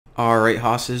Alright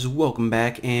hosses, welcome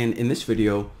back, and in this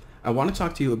video I want to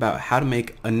talk to you about how to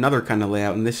make another kind of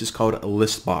layout, and this is called a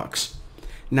ListBox.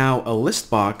 Now a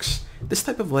ListBox, this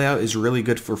type of layout is really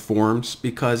good for forms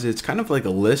because it's kind of like a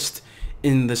list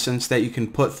in the sense that you can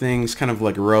put things kind of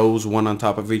like rows one on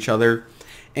top of each other.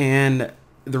 And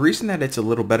the reason that it's a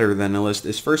little better than a list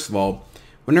is, first of all,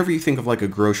 whenever you think of like a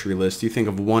grocery list, you think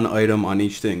of one item on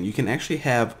each thing. You can actually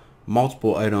have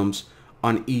multiple items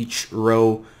on each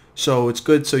row. So it's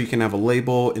good so you can have a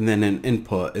label and then an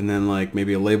input and then like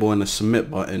maybe a label and a submit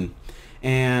button.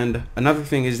 And another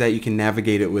thing is that you can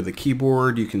navigate it with a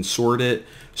keyboard, you can sort it.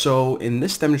 So in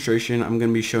this demonstration, I'm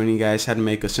going to be showing you guys how to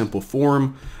make a simple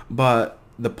form, but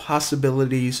the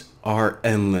possibilities are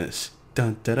endless.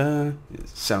 Dun, da, da. It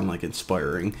sound like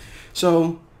inspiring.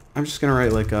 So I'm just going to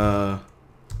write like a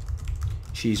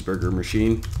cheeseburger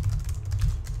machine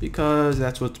because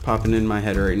that's what's popping in my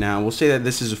head right now. We'll say that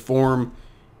this is a form.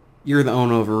 You're the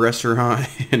owner of a restaurant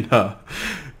and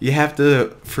you have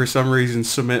to, for some reason,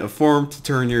 submit a form to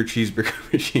turn your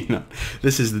cheeseburger machine on.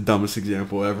 This is the dumbest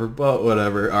example ever, but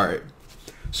whatever. Alright,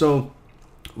 so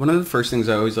one of the first things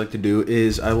I always like to do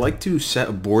is I like to set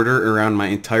a border around my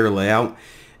entire layout.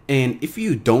 And if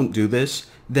you don't do this,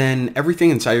 then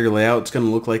everything inside your layout is going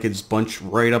to look like it's bunched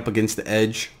right up against the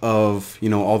edge of, you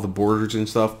know, all the borders and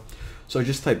stuff. So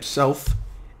just type self,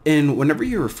 and whenever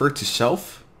you refer to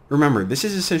self, remember, this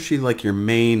is essentially like your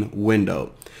main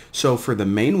window. So for the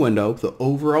main window, the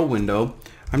overall window,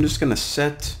 I'm just going to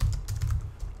set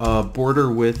a border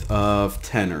width of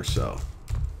 10 or so.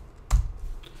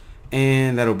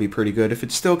 And that'll be pretty good. If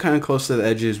it's still kind of close to the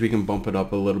edges, we can bump it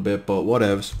up a little bit, but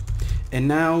whatevs. And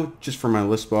now, just for my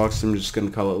list box, I'm just going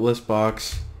to call it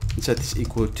ListBox and set this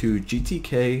equal to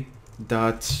GTK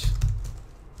dot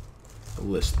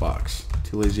ListBox.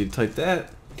 Too lazy to type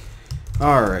that.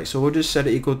 Alright, so we'll just set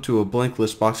it equal to a blank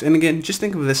list box. And again, just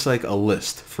think of this like a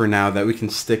list for now that we can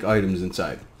stick items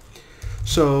inside.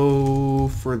 So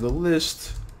for the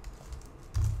list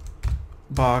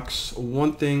box,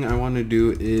 one thing I want to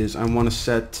do is I want to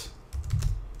set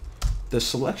the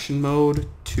selection mode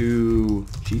to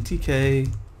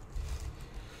GTK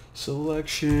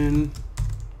selection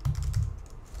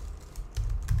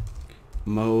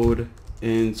mode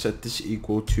and set this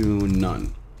equal to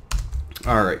none.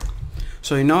 Alright.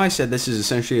 So you know I said this is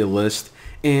essentially a list,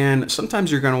 and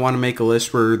sometimes you're going to want to make a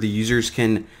list where the users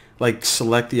can like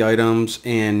select the items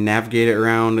and navigate it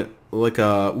around like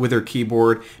with their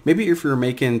keyboard. Maybe if you're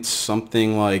making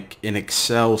something like an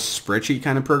Excel spreadsheet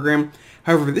kind of program.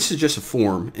 However, this is just a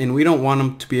form, and we don't want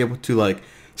them to be able to like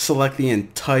select the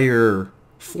entire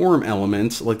form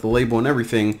elements like the label and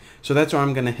everything. So that's why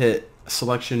I'm going to hit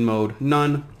selection mode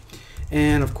none,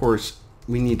 and of course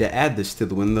we need to add this to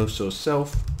the window. So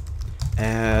self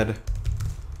add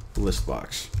list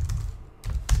box.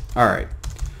 Alright,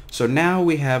 so now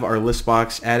we have our list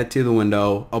box added to the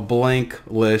window, a blank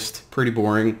list, pretty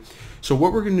boring. So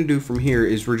what we're going to do from here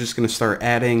is we're just going to start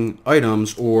adding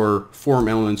items or form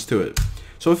elements to it.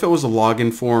 So if it was a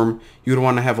login form, you would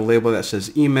want to have a label that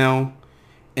says email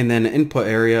and then an input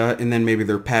area and then maybe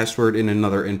their password in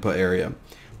another input area.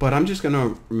 But I'm just going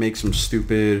to make some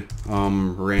stupid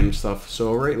random stuff.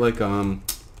 So right, like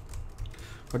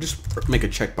I'll just make a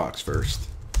checkbox first.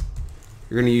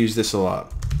 You're going to use this a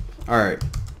lot. Alright,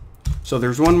 so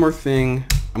there's one more thing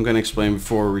I'm going to explain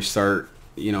before we start,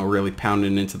 you know, really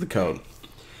pounding into the code.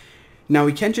 Now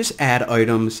we can't just add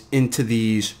items into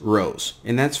these rows,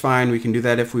 and that's fine. We can do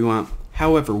that if we want.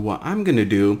 However, what I'm going to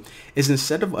do is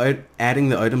instead of adding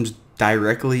the items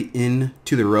directly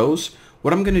into the rows,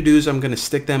 what I'm going to do is I'm going to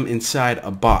stick them inside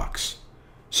a box.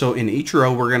 So in each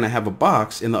row we're going to have a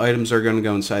box, and the items are going to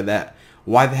go inside that.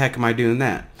 Why the heck am I doing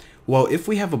that? Well, if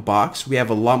we have a box, we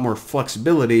have a lot more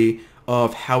flexibility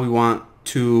of how we want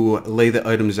to lay the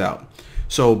items out.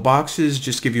 So boxes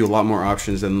just give you a lot more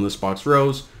options than list box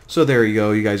rows. So there you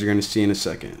go. You guys are going to see in a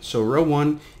second. So row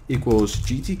 1 equals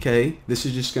GTK. This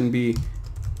is just going to be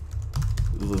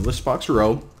the list box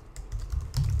row.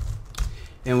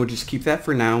 And we'll just keep that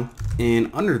for now.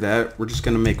 And under that, we're just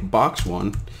going to make box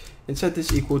 1 and set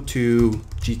this equal to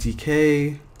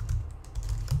GTK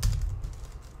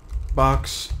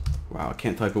box. Wow, I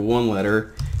can't type a one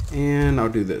letter. And I'll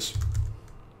do this.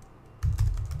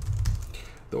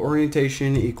 The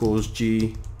orientation equals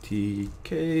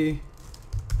GTK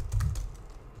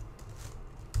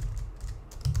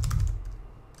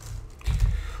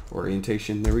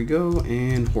orientation. There we go.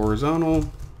 And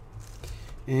horizontal.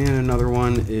 And another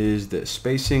one is this.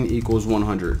 Spacing equals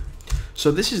 100. So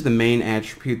this is the main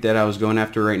attribute that I was going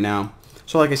after right now.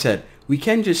 So like I said, we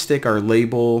can just stick our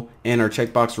label and our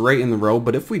checkbox right in the row,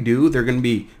 but if we do, they're going to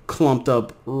be clumped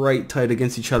up right tight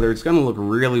against each other. It's going to look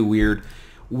really weird.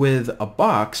 With a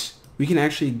box, we can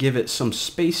actually give it some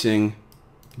spacing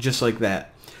just like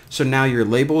that. So now your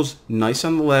label's nice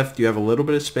on the left, you have a little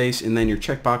bit of space, and then your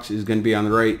checkbox is going to be on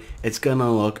the right. It's going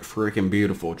to look freaking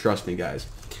beautiful, trust me guys.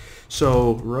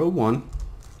 So row 1,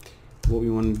 what we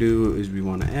want to do is we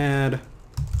want to add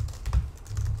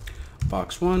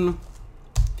box 1,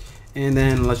 and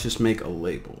then let's just make a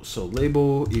label. So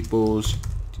label equals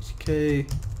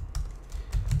GTK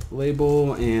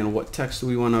label, and what text do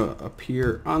we want to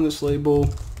appear on this label?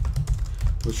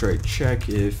 Let's write check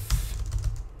if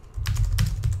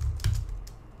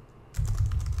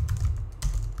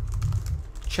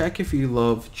you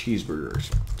love cheeseburgers.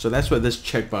 So that's what this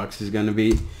checkbox is going to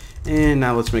be. And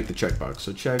now let's make the checkbox.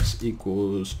 So checks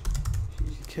equals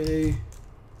GTK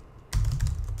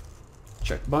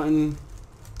check button.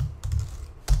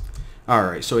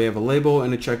 Alright, so we have a label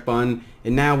and a check button,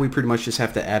 and now we pretty much just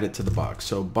have to add it to the box.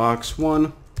 So box 1,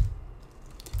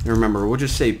 and remember, we'll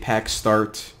just say pack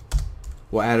start.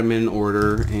 We'll add them in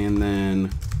order, and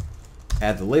then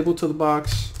add the label to the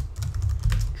box.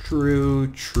 True,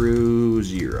 true,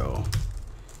 0.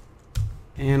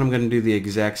 And I'm going to do the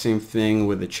exact same thing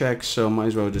with the check, so might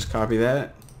as well just copy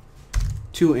that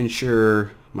to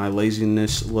ensure my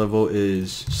laziness level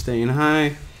is staying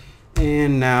high.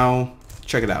 And now,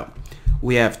 check it out.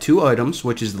 We have 2 items,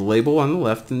 which is the label on the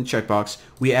left and the checkbox.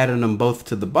 We added them both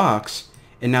to the box,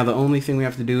 and now the only thing we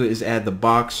have to do is add the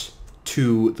box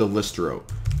to the list row.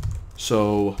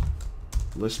 So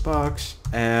ListBox,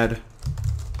 add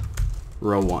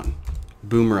row 1.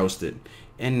 Boom, roasted.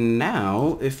 And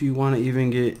now, if you want to even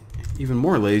get even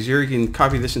more lazier, you can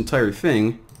copy this entire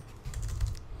thing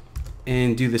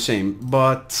and do the same.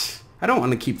 But I don't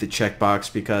want to keep the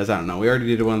checkbox because, I don't know, we already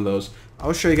did one of those.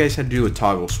 I'll show you guys how to do a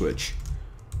toggle switch.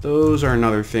 Those are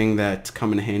another thing that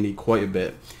come in handy quite a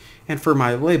bit. And for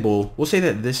my label, we'll say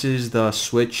that this is the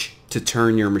switch to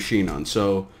turn your machine on.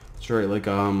 So it's right like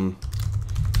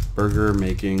burger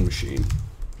making machine.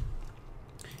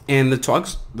 And the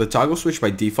toggle switch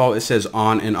by default, it says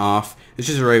on and off. It's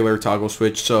just a regular toggle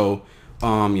switch. So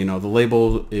you know, the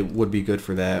label, it would be good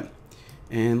for that.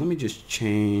 And let me just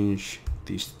change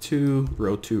these two,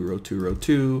 row 2, row 2, row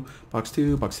 2, box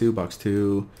 2, box 2, box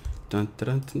 2. Dun,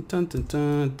 dun, dun, dun, dun,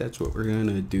 dun. That's what we're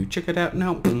gonna do. Check it out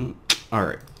now. All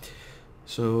right.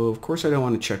 So of course I don't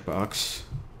want a checkbox.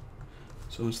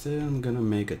 So instead I'm gonna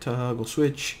make a toggle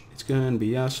switch. It's gonna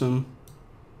be awesome.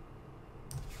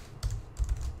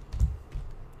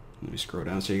 Let me scroll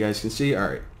down so you guys can see. All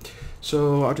right.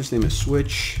 So I'll just name it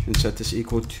switch and set this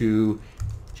equal to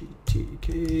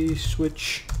GTK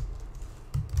switch.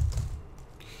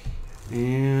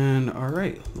 And all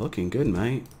right, looking good,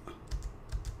 mate.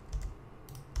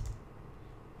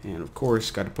 And of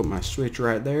course, got to put my switch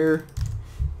right there.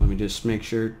 Let me just make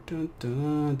sure. Dun,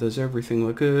 dun, does everything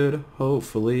look good?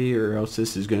 Hopefully, or else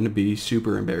this is going to be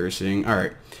super embarrassing. All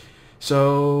right.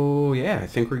 So yeah, I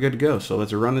think we're good to go. So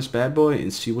let's run this bad boy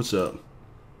and see what's up.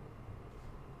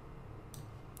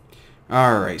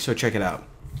 All right. So check it out.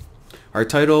 Our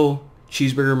title: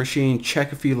 cheeseburger machine.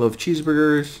 Check if you love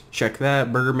cheeseburgers. Check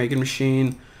that. Burger making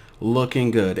machine. Looking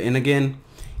good. And again,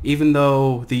 even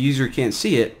though the user can't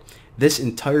see it, this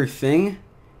entire thing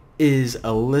is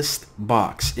a list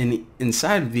box, and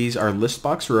inside of these are list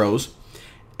box rows.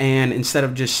 And instead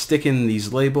of just sticking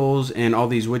these labels and all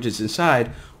these widgets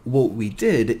inside, what we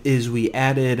did is we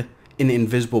added an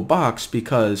invisible box,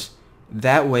 because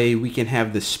that way we can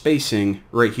have the spacing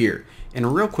right here.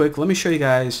 And real quick, let me show you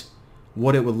guys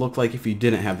what it would look like if you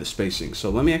didn't have the spacing. So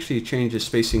let me actually change the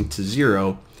spacing to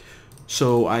 0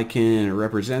 so I can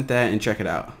represent that and check it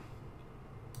out.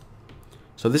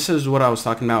 So this is what I was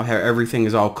talking about, how everything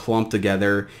is all clumped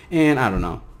together. And I don't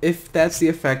know, if that's the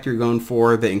effect you're going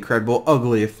for, the incredible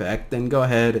ugly effect, then go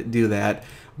ahead, do that.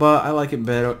 But I like it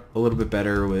better, a little bit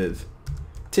better with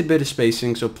tidbit of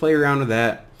spacing, so play around with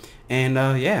that. And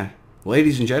yeah,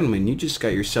 ladies and gentlemen, you just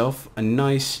got yourself a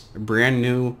nice brand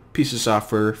new piece of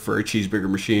software for a cheeseburger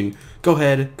machine. Go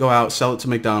ahead, go out, sell it to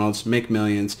McDonald's, make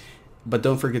millions. But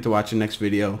don't forget to watch the next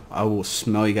video. I will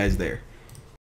smell you guys there.